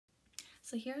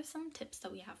So here are some tips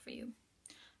that we have for you.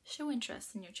 Show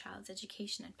interest in your child's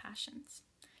education and passions.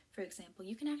 For example,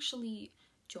 you can actually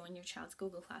join your child's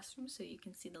Google Classroom so you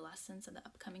can see the lessons and the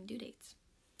upcoming due dates.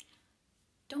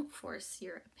 Don't force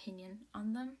your opinion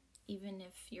on them, even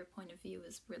if your point of view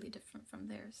is really different from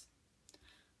theirs.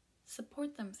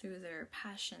 Support them through their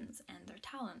passions and their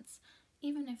talents,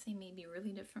 even if they may be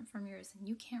really different from yours and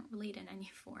you can't relate in any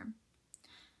form.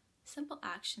 Simple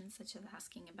actions such as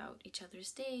asking about each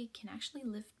other's day can actually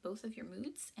lift both of your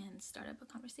moods and start up a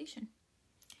conversation.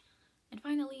 And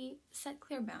finally, set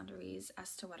clear boundaries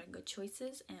as to what are good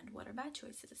choices and what are bad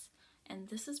choices. And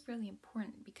this is really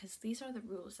important because these are the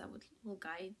rules that will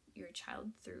guide your child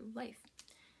through life.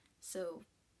 So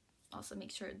also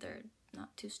make sure they're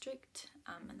not too strict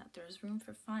and that there's room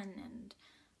for fun and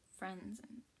friends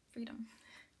and freedom.